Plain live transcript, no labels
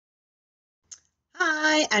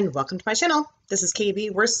Hi, and welcome to my channel. This is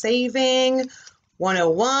KB. We're saving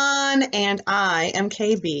 101, and I am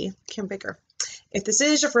KB, Kim Baker. If this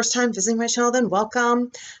is your first time visiting my channel, then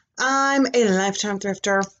welcome. I'm a lifetime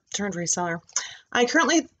thrifter turned reseller. I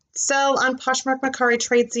currently sell on Poshmark, Mercari,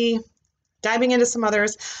 Tradesy, diving into some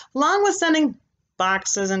others, along with sending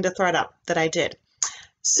boxes into Thredup that I did.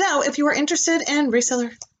 So if you are interested in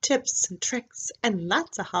reseller tips and tricks and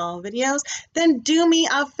lots of haul videos, then do me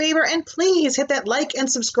a favor and please hit that like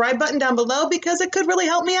and subscribe button down below because it could really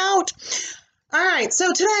help me out. All right,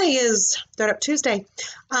 so today is Thredup Tuesday.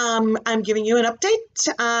 I'm giving you an update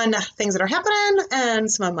on things that are happening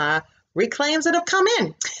and some of my reclaims that have come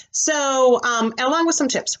in. So along with some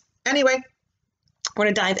tips. Anyway, we're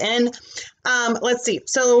going to dive in. Let's see.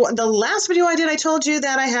 So the last video I did, I told you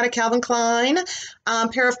that I had a Calvin Klein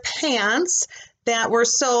pair of pants that were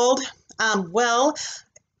sold. Well,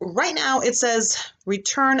 right now it says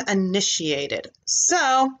return initiated.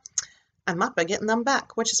 So I'm up by getting them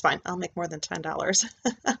back, which is fine. I'll make more than $10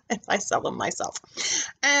 if I sell them myself.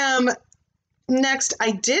 Next,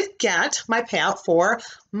 I did get my payout for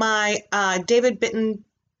my David Bitton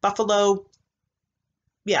Buffalo,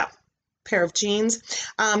 pair of jeans.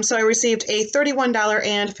 So I received a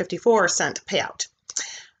 $31.54 payout.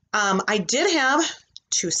 I did have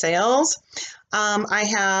two sales. I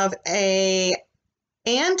have a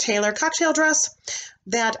Ann Taylor cocktail dress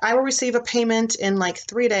that I will receive a payment in like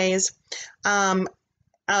 3 days of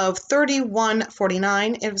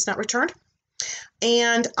 $31.49 if it's not returned.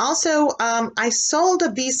 And also I sold a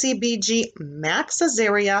BCBG Max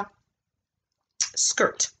Azaria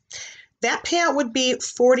skirt. That payout would be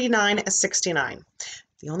 $49.69.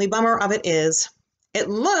 The only bummer of it is it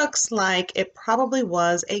looks like it probably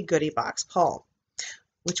was a goodie box pull,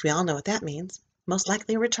 which we all know what that means. Most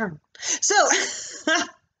likely a return. So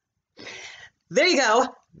there you go.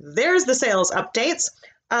 There's the sales updates.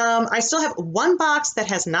 I still have one box that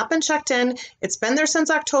has not been checked in. It's been there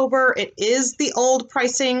since October. It is the old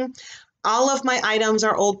pricing. All of my items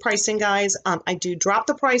are old pricing, guys. I do drop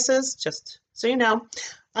the prices, just so you know.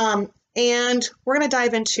 And we're going to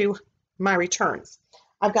dive into my returns.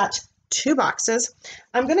 I've got two boxes.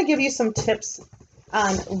 I'm going to give you some tips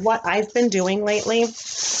on what I've been doing lately. All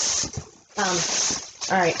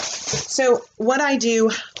right. So what I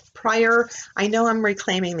do prior, I know I'm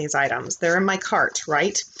reclaiming these items. They're in my cart,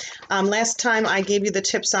 right? Last time I gave you the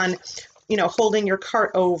tips on, holding your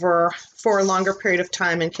cart over for a longer period of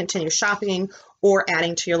time and continue shopping or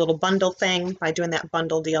adding to your little bundle thing by doing that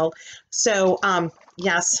bundle deal. So,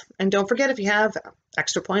 yes, and don't forget if you have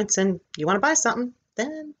extra points and you want to buy something,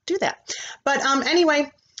 then do that. But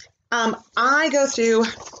anyway, I go through,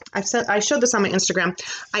 I showed this on my Instagram.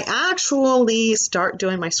 I actually start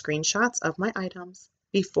doing my screenshots of my items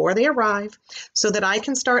before they arrive so that I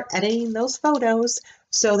can start editing those photos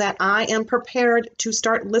so that I am prepared to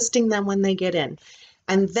start listing them when they get in.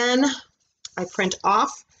 And then I print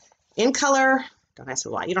off in color. Don't ask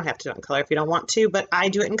me why. You don't have to do it in color if you don't want to, but I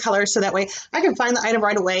do it in color so that way I can find the item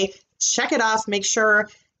right away, check it off, make sure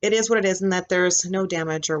it is what it is and that there's no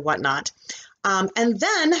damage or whatnot. And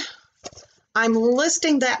then I'm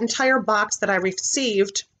listing that entire box that I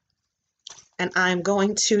received, and I'm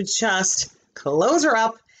going to just close her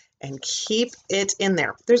up and keep it in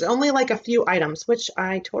there. There's only like a few items, which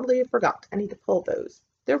I totally forgot. I need to pull those.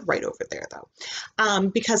 They're right over there though,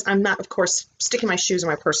 because I'm not, of course, sticking my shoes or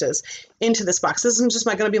my purses into this box. This isn't just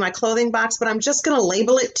going to be my clothing box, but I'm just going to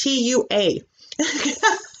label it TUA.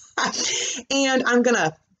 And I'm going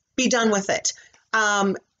to be done with it.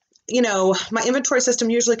 My inventory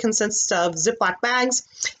system usually consists of Ziploc bags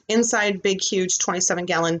inside big, huge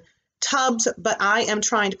 27-gallon tubs, but I am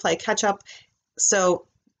trying to play catch up. So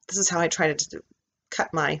this is how I try to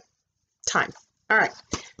cut my time. All right.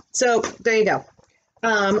 So there you go.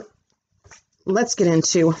 Let's get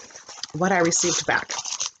into what I received back.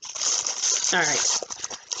 All right.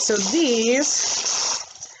 So these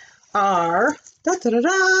are,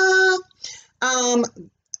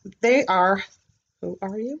 they are, who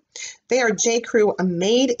are you? They are J. Crew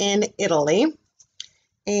made in Italy,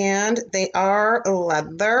 and they are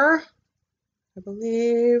leather, I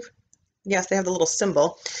believe. Yes, they have the little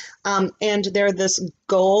symbol, and they're this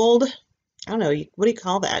gold, I don't know, what do you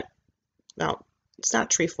call that? No, it's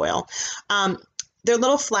not trefoil. They're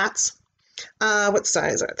little flats. What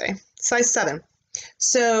size are they? Size 7.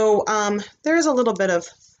 So there's a little bit of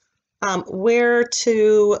wear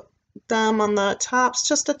to them on the tops,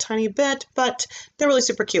 just a tiny bit, but they're really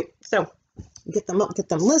super cute. So get them up, get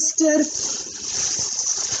them listed.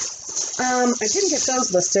 I didn't get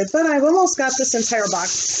those listed, but I've almost got this entire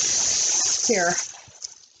box here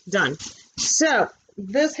done. So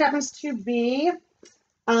this happens to be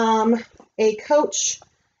a Coach,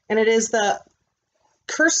 and it is the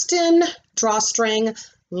Kirsten drawstring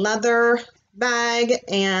leather bag,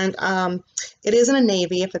 and it is in a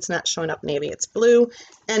navy. If it's not showing up navy, it's blue.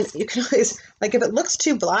 And you can always, like, if it looks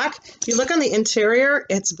too black, if you look on the interior,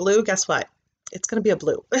 it's blue. Guess what? It's going to be a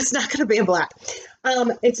blue. It's not going to be a black.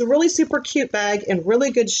 It's a really super cute bag in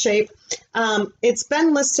really good shape. It's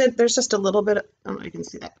been listed. There's just a little bit, I don't know if you can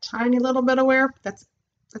see that tiny little bit of wear. That's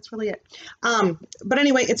really it. But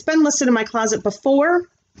anyway, it's been listed in my closet before.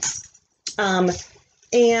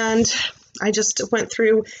 And I just went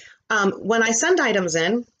through, when I send items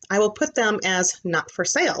in, I will put them as not for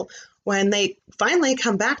sale. When they finally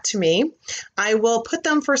come back to me, I will put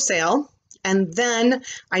them for sale, and then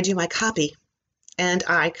I do my copy. And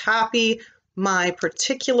I copy my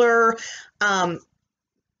particular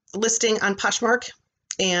listing on Poshmark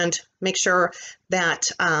and make sure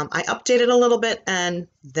that I update it a little bit and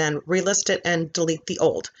then relist it and delete the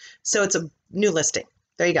old. So it's a new listing.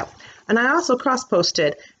 There you go. And I also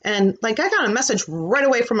cross-posted, and like I got a message right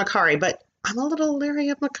away from Macari, but I'm a little leery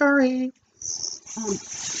of Macari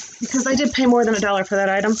because I did pay more than $1 for that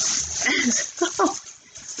item. So,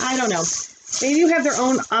 I don't know. They do have their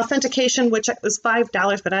own authentication, which was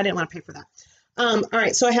 $5, but I didn't want to pay for that. All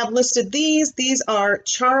right, so I have listed these. These are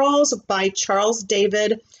Charles by Charles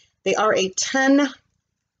David. They are a 10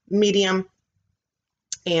 medium,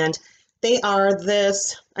 and they are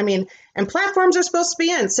this, I mean, and platforms are supposed to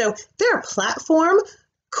be in. So they're a platform,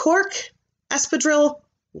 cork, espadrille,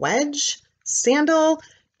 wedge, sandal,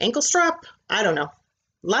 ankle strap. I don't know.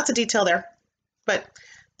 Lots of detail there, but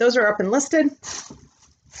those are up and listed.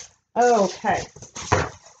 Okay.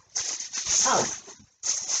 Oh,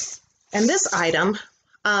 and this item,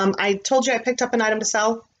 I told you I picked up an item to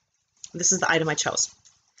sell. This is the item I chose.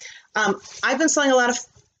 I've been selling a lot of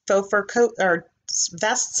faux fur coat or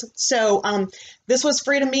vests, so this was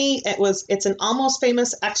free to me. It's an Almost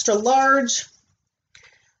Famous extra large,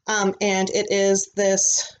 and it is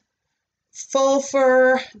this faux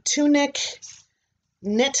fur tunic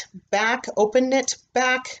knit back, open knit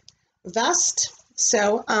back vest.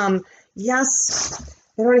 So yes,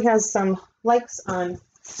 it already has some likes on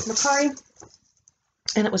Macari,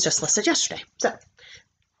 and it was just listed yesterday. So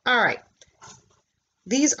all right,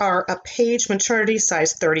 these are a Page Maternity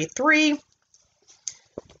size 33.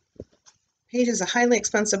 Page is a highly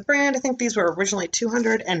expensive brand. I think these were originally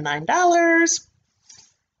 $209.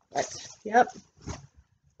 But, yep.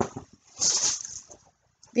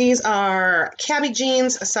 These are Cabby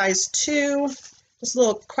jeans, a size 2. Just a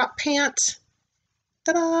little crop pant.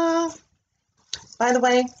 Ta-da! By the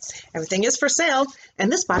way, everything is for sale,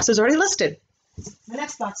 and this box is already listed. My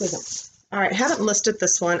next box isn't. All right, I haven't listed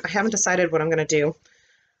this one. I haven't decided what I'm going to do.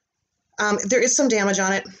 There is some damage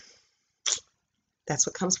on it. That's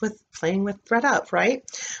what comes with playing with Thredup, right?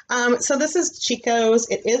 So this is Chico's.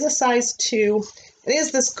 It is a size 2. It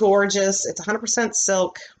is this gorgeous. It's 100%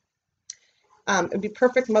 silk. It would be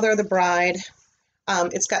perfect Mother of the Bride.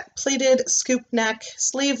 It's got pleated scoop neck,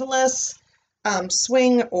 sleeveless,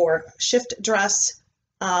 swing or shift dress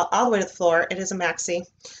all the way to the floor. It is a maxi,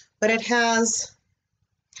 but it has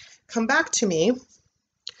come back to me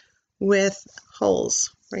with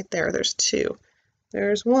holes right there. There's 2.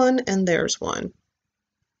 There's 1 and there's 1.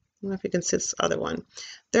 I don't know if you can see this other one.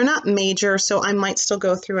 They're not major, so I might still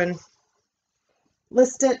go through and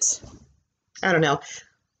list it. I don't know.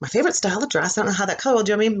 My favorite style of dress. I don't know how that color will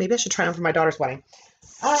do. I mean, maybe I should try them for my daughter's wedding.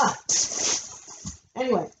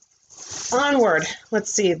 Anyway, onward.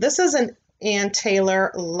 Let's see. This is an Ann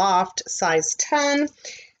Taylor Loft size 10.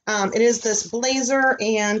 It is this blazer,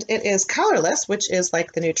 and it is collarless, which is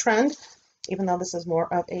like the new trend, even though this is more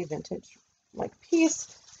of a vintage like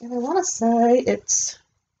piece. And I want to say it's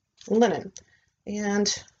linen,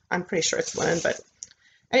 and I'm pretty sure it's linen, but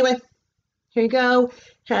anyway, here you go.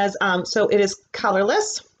 Has so it is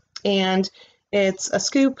collarless, and it's a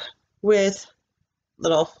scoop with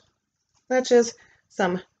little latches,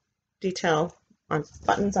 some detail on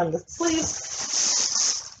buttons on the sleeves.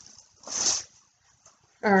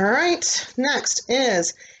 All right, next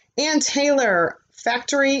is Ann Taylor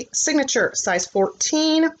Factory Signature size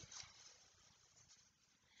 14.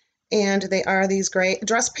 And they are these gray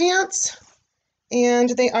dress pants, and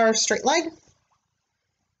they are straight leg.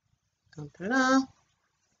 Ta-da.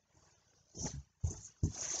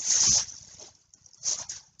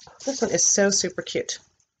 This one is so super cute.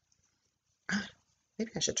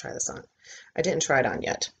 Maybe I should try this on. I didn't try it on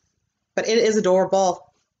yet, but it is adorable.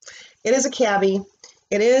 It is a cabby.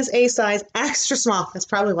 It is a size extra small. That's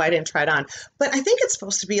probably why I didn't try it on, but I think it's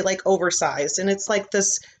supposed to be like oversized, and it's like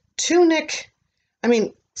this tunic, I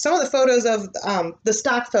mean, some of the photos of the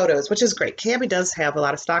stock photos, which is great. KB does have a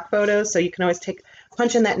lot of stock photos, so you can always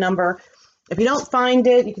punch in that number. If you don't find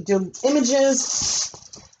it, you can do images.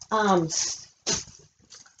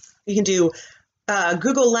 You can do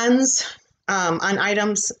Google Lens on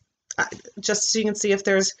items, just so you can see if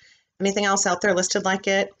there's anything else out there listed like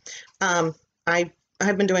it. I've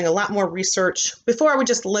been doing a lot more research. Before I would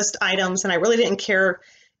just list items, and I really didn't care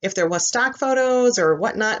if there was stock photos or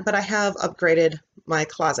whatnot, but I have upgraded my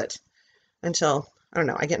closet until, I don't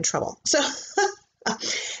know, I get in trouble. So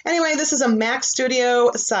anyway, this is a Mac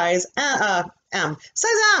Studio size M.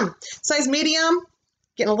 Size M. Size medium.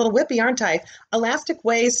 Getting a little whippy, aren't I? Elastic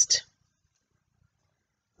waist.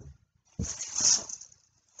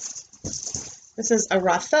 This is a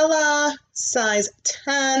Rafaela size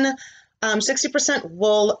 10. 60%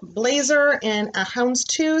 wool blazer in a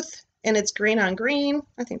houndstooth, and it's green on green.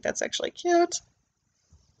 I think that's actually cute.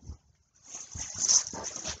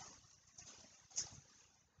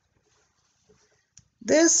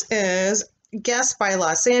 This is Guess by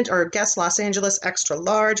Los Angeles extra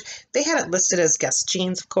large. They had it listed as Guess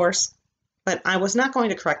jeans, of course, but I was not going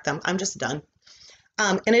to correct them. I'm just done.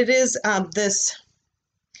 And it is this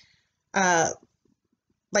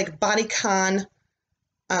like bodycon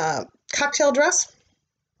cocktail dress.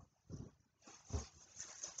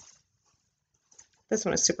 This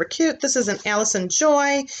one is super cute. This is an Allison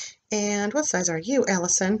Joy. And what size are you,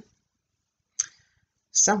 Allison?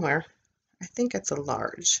 Somewhere. I think it's a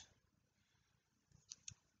large.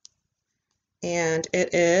 And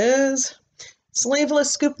it is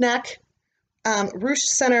sleeveless scoop neck, ruched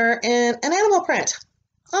center, and an animal print.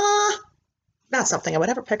 Not something I would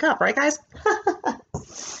ever pick up, right, guys?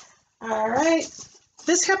 All right.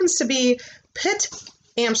 This happens to be Pitt,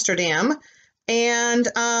 Amsterdam, and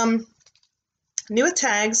new with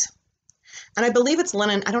tags, and I believe it's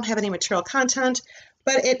linen. I don't have any material content,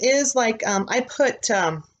 but it is like, I put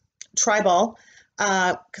tribal,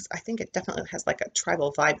 because I think it definitely has like a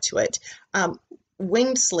tribal vibe to it.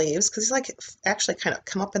 Winged sleeves, because it's like actually kind of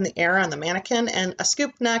come up in the air on the mannequin, and a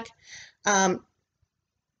scoop neck,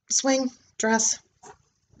 swing dress.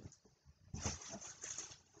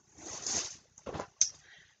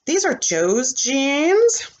 These are Joe's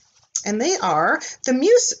jeans, and they are the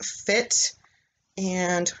Muse Fit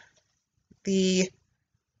and the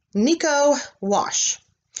Nico wash.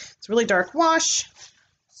 It's a really dark wash.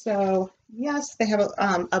 So yes, they have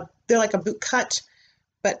they're like a boot cut,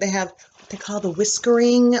 but they have what they call the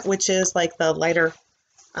whiskering, which is like the lighter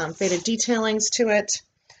faded detailings to it.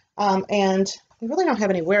 And they really don't have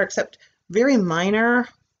any wear except very minor,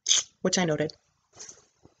 which I noted.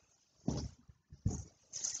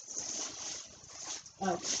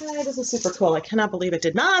 Okay, this is super cool. I cannot believe it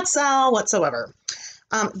did not sell whatsoever.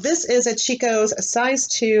 This is a Chico's size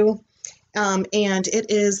 2, and it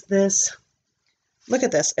is this, look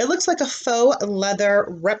at this. It looks like a faux leather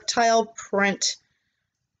reptile print,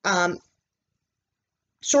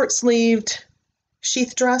 short-sleeved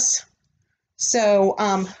sheath dress.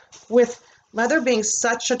 So with leather being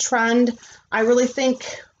such a trend, I really think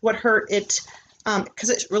what hurt it, because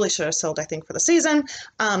it really should have sold, I think, for the season,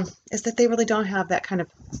 is that they really don't have that kind of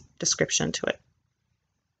description to it.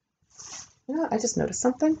 You know, I just noticed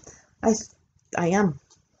something. I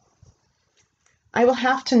will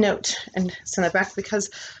have to note and send it back, because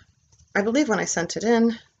I believe when I sent it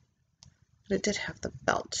in, it did have the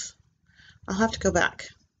belt. I'll have to go back,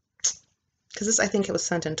 because this, I think it was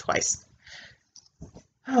sent in twice.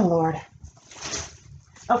 Oh, Lord.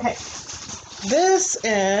 Okay. This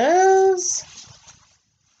is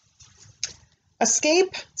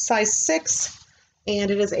Escape, size 6,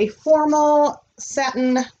 and it is a formal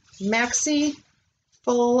satin maxi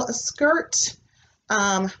full skirt.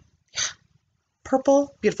 Yeah,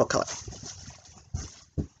 purple, beautiful color.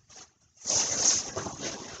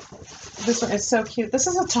 This one is so cute. This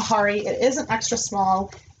is a Tahari. It is an extra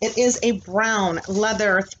small. It is a brown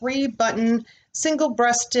leather 3-button,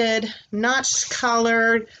 single-breasted, notched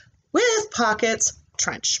collared with pockets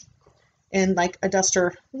trench in like a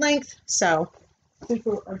duster length. So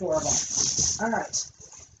super adorable. All right.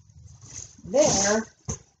 There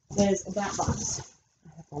is that box.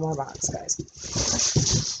 I have one more box, guys.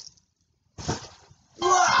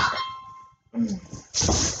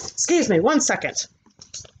 Excuse me, 1 second.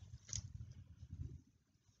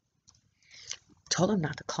 Told him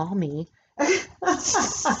not to call me. All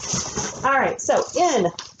right, so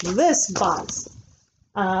in this box,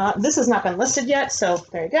 this has not been listed yet, so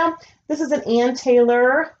there you go. This is an Ann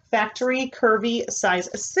Taylor factory curvy size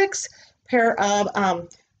 6 pair of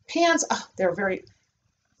pants. Oh, they're very,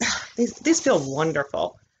 these feel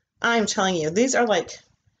wonderful. I'm telling you, these are like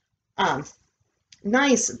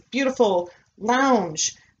Nice, beautiful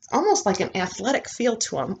lounge. It's almost like an athletic feel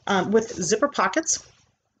to them with zipper pockets.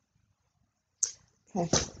 Okay,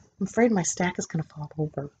 I'm afraid my stack is going to fall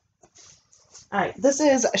over. All right, this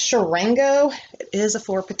is Sharango. It is a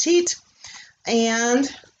for petite, and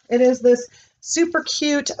it is this super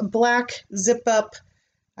cute black zip up,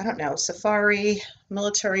 I don't know, safari,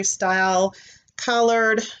 military style,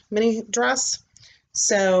 collared mini dress.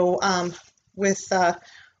 So with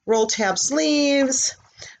roll tab sleeves,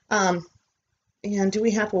 and do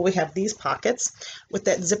we have, well, we have these pockets with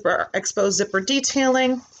that zipper, exposed zipper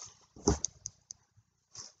detailing.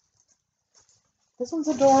 This one's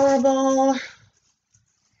adorable.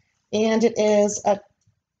 And it is a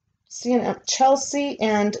Chelsea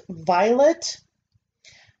and Violet,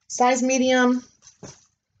 size medium,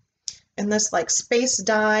 and this like space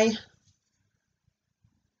dye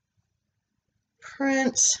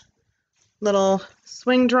print, little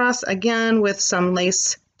swing dress, again with some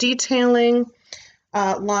lace detailing,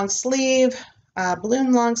 long sleeve,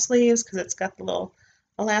 balloon long sleeves because it's got the little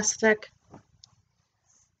elastic.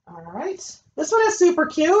 All right, this one is super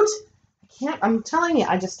cute. I'm telling you,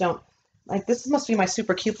 I just don't, like, this must be my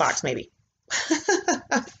super cute box, maybe.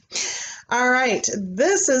 All right,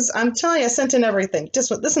 this is, I'm telling you, I sent in everything. This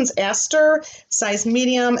one's Aster, size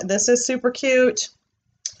medium. This is super cute.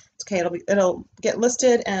 Okay, it'll get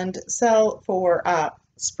listed and sell for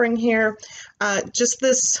spring here. Just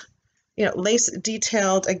this, you know, lace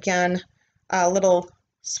detailed, again, little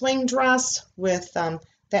swing dress with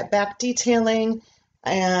that back detailing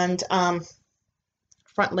and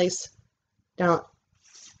front lace down.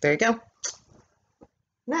 There you go.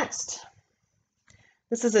 Next,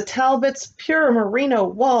 this is a Talbot's Pure Merino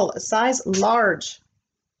Wool, size large.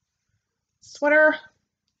 Sweater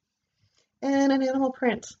and an animal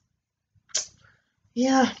print.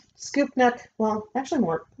 Yeah, scoop neck. Well, actually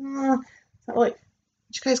more. It's not really.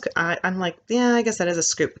 You guys could, I'm like, yeah, I guess that is a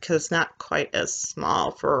scoop because it's not quite as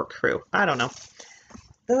small for a crew. I don't know.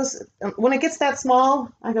 Those, when it gets that small,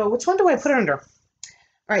 I go, which one do I put it under?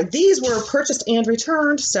 All right, these were purchased and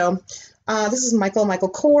returned. So this is Michael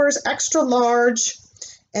Kors, extra large,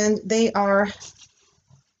 and they are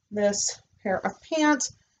this pair of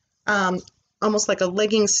pants, almost like a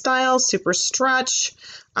legging style, super stretch.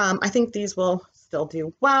 I think these will still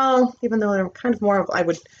do well, even though they're kind of more of, I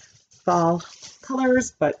would, fall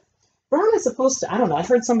colors, but brown is supposed to, I don't know, I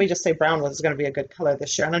heard somebody just say brown was going to be a good color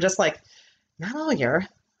this year, and I'm just like, not all year.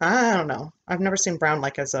 I don't know. I've never seen brown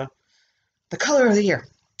like as the color of the year.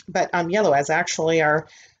 But yellow as actually our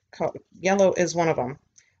yellow is one of them.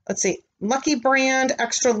 Let's see, Lucky Brand,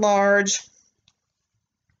 extra large.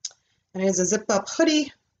 And it is a zip up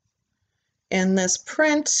hoodie in this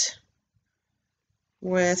print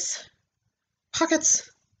with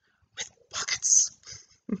pockets.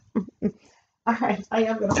 All right, I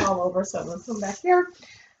am going to fall over, so I'm going to come back here.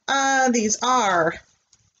 These are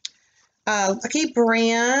Lucky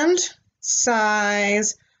Brand,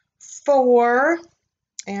 size 4.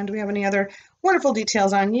 And do we have any other wonderful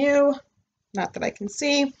details on you? Not that I can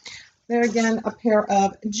see. There again, a pair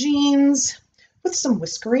of jeans with some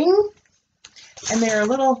whiskering. And they're a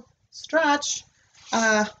little stretch.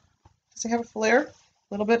 Does it have a flare? A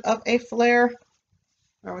little bit of a flare.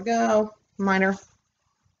 There we go. Minor.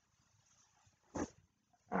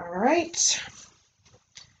 All right.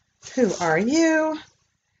 Who are you?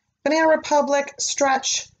 Banana Republic,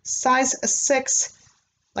 stretch, size 6,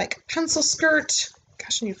 like pencil skirt.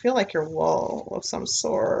 Gosh, and you feel like you're wool of some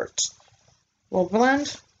sort. Wool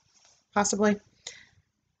blend, possibly.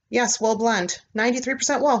 Yes, wool blend,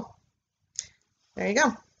 93% wool. There you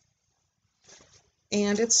go.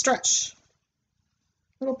 And it's stretch.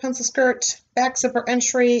 Little pencil skirt, back zipper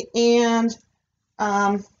entry, and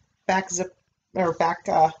back zip, or back,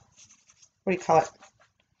 what do you call it?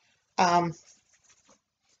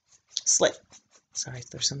 Slit. Sorry,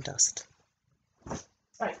 there's some dust. All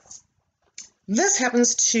right. This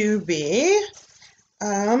happens to be,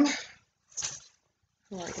 who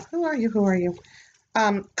are you?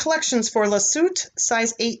 Collections for La Suite,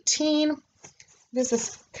 size 18. There's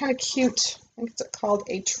this kind of cute, I think it's called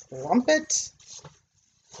a trumpet.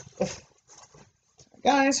 Ugh.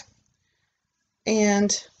 Guys.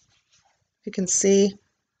 And you can see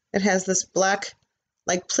it has this black,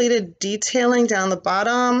 like pleated detailing down the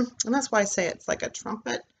bottom. And that's why I say it's like a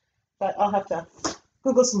trumpet. But I'll have to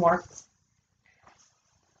Google some more.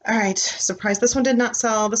 All right, surprise, this one did not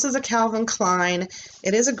sell. This is a Calvin Klein.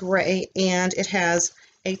 It is a gray, and it has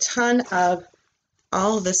a ton of,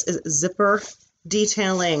 all of this is zipper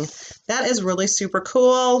detailing. That is really super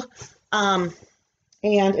cool. And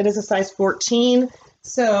it is a size 14,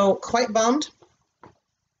 so quite bummed.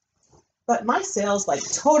 but my sales like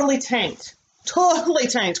totally tanked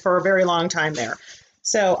for a very long time there.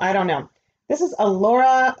 So I don't know. This is a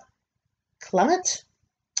Laura Clement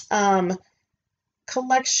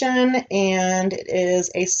collection, and it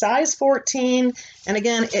is a size 14. And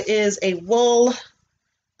again, it is a wool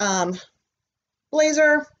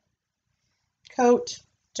blazer, coat,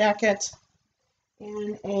 jacket,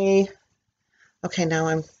 and a, okay, now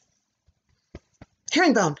I'm,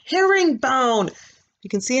 herringbone. You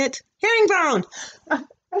can see it? Herringbone.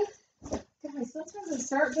 Guys, sometimes I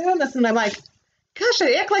start doing this and I'm like, gosh,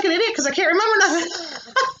 I act like an idiot because I can't remember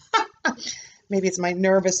nothing. Maybe it's my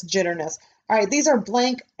nervous jitterness. All right, these are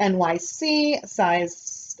blank NYC,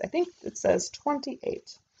 size, I think it says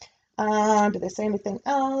 28. Do they say anything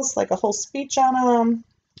else? Like a whole speech on them?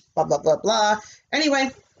 Blah, blah, blah, blah. Anyway,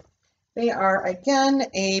 they are, again,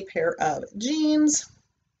 a pair of jeans.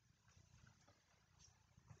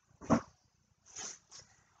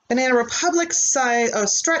 Banana Republic size,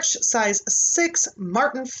 stretch size 6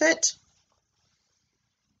 Martin fit.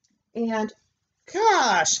 And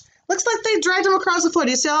gosh, looks like they dragged them across the foot.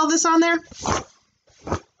 Do you see all this on there?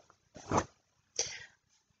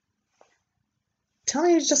 Tell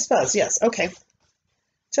me it's just fuzz. Yes, okay.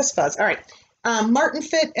 Just fuzz. All right. Martin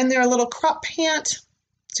fit, and they're a little crop pant.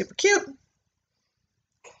 Super cute.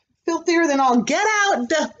 Filthier than all get out.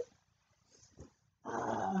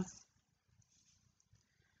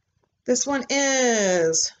 This one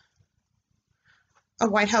is a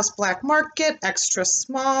White House Black Market, extra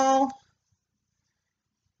small,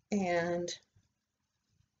 and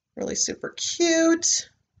really super cute.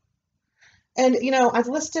 And, you know, I've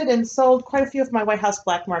listed and sold quite a few of my White House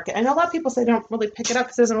Black Market. I know a lot of people say don't really pick it up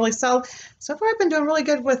because it doesn't really sell. So far, I've been doing really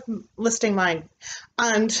good with listing mine.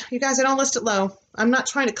 And you guys, I don't list it low. I'm not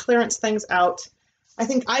trying to clearance things out.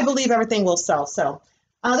 I believe everything will sell. So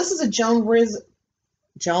this is a Joan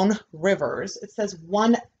Rivers. It says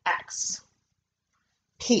 1X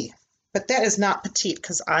P, but that is not petite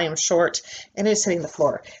because I am short and it is hitting the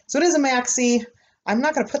floor. So it is a maxi. I'm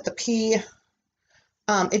not going to put the P.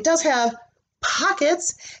 It does have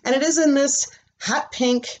pockets, and it is in this hot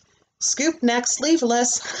pink scoop neck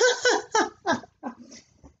sleeveless.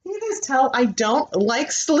 You guys tell I don't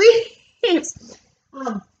like sleeves.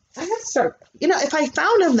 I have to start, you know, if I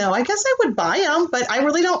found them though, I guess I would buy them, but I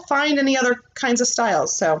really don't find any other kinds of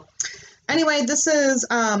styles. So anyway, this is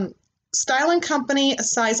Style & Company, a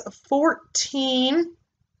size 14,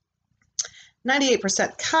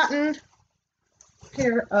 98% cotton,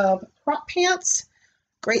 pair of crop pants.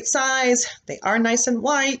 Great size. They are nice and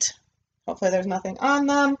white. Hopefully there's nothing on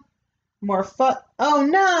them. More foot. Oh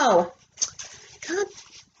no! God,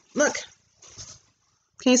 look.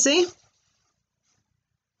 Can you see?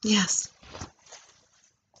 Yes.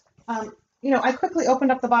 You know, I quickly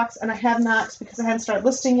opened up the box and I have not, because I hadn't started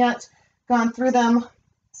listing yet, gone through them.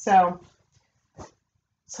 So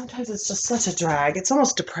sometimes it's just such a drag. It's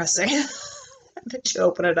almost depressing that you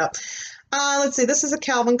open it up. Let's see. This is a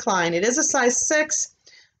Calvin Klein. It is a size 6.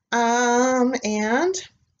 And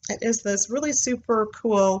it is this really super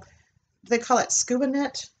cool, they call it scuba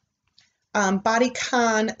knit,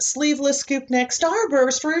 bodycon, sleeveless scoop neck,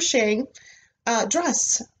 starburst ruching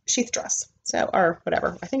dress, sheath dress. So, or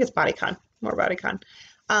whatever, I think it's bodycon, more bodycon,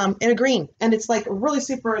 in a green. And it's like really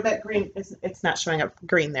super, that green, it's not showing up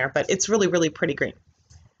green there, but it's really, really pretty green.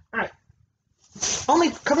 All right, only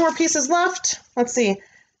a couple more pieces left. Let's see.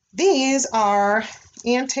 These are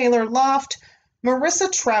Ann Taylor Loft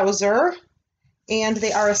Marissa trouser, and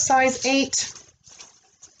they are a size 8.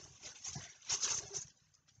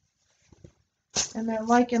 And they're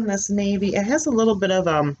like in this navy. It has a little bit of,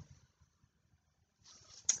 I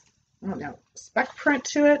don't know, spec print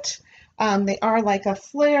to it. They are like a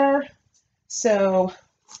flare, so,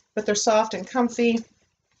 but they're soft and comfy.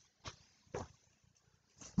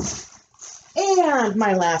 And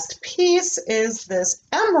my last piece is this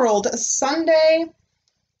Emerald Sunday.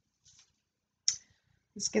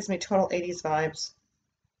 This gives me total 80s vibes.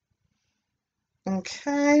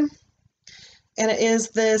 Okay. And it is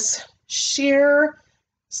this sheer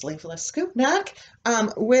sleeveless scoop neck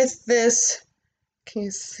with this, can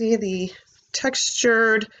you see the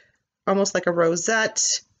textured, almost like a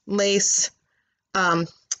rosette lace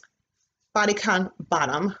bodycon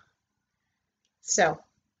bottom. So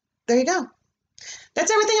there you go.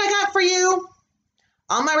 That's everything I got for you.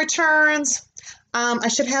 All my returns. I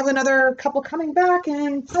should have another couple coming back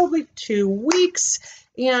in probably 2 weeks,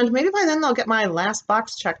 and maybe by then they'll get my last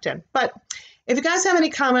box checked in. But if you guys have any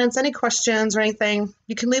comments, any questions or anything,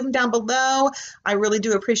 you can leave them down below. I really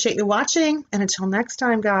do appreciate you watching, and until next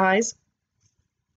time, guys,